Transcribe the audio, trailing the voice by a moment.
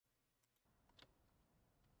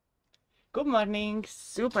Good morning,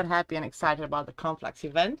 super happy and excited about the Conflux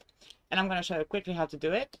event, and I'm going to show you quickly how to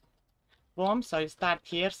do it. Boom, so you start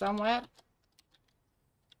here somewhere,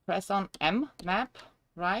 press on M map,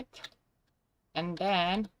 right, and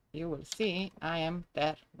then you will see I am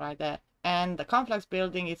there, right there, and the Conflux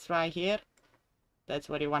building is right here. That's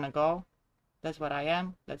where you want to go. That's where I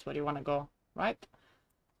am. That's where you want to go, right?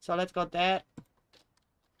 So let's go there.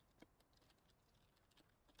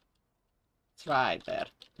 It's right there.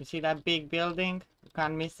 You see that big building? You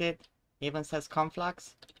can't miss it. Even says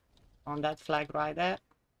Conflux on that flag right there.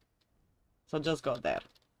 So just go there.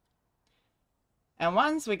 And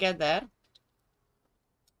once we get there,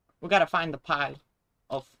 we gotta find the pile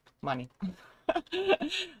of money.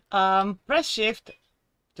 Press shift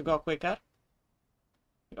to go quicker.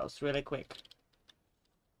 It goes really quick.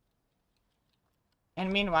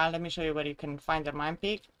 And meanwhile, let me show you where you can find your mine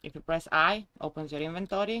pick. If you press I, opens your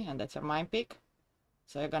inventory, and that's your mine pick.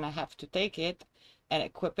 So you're gonna have to take it and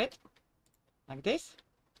equip it like this.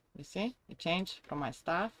 You see, it changed from my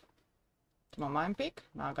staff to my mine pick.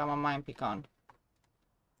 Now I got my mine pick on.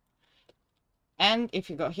 And if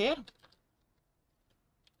you go here,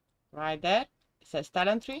 right there, it says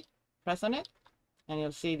talent tree, press on it, and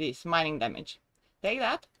you'll see this mining damage. Take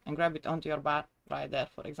that and grab it onto your bar right there,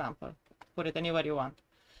 for example. Put it anywhere you want.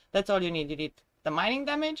 That's all you need. You need the mining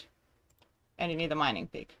damage, and you need the mining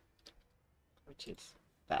pick, which is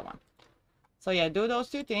that one. So yeah, do those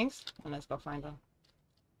two things, and let's go find a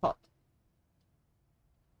pot.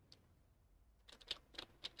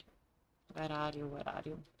 Where are you? Where are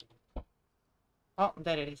you? Oh,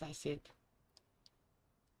 there it is. I see it.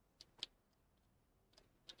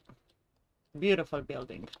 Beautiful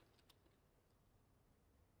building.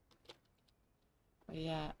 But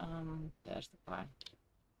yeah, there's the part.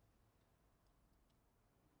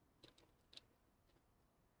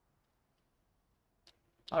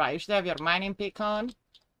 All right, you should have your mining pick on,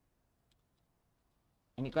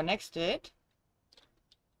 and you go next to it,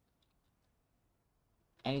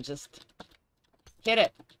 and you just hit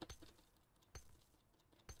it,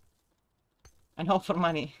 and hope for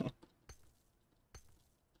money.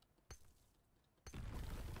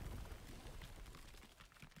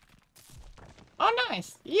 Oh,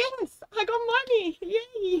 nice! Yes, I got money!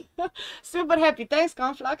 Yay! Super happy. Thanks,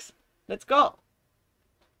 Conflux. Let's go.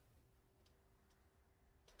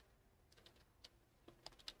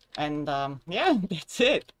 And yeah, that's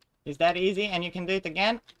it. It's that easy, and you can do it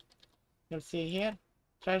again. You'll see here,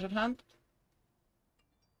 treasure hunt,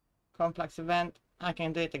 Conflux event. I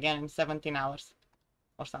can do it again in 17 hours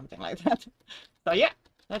or something like that. So yeah,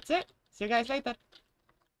 that's it. See you guys later.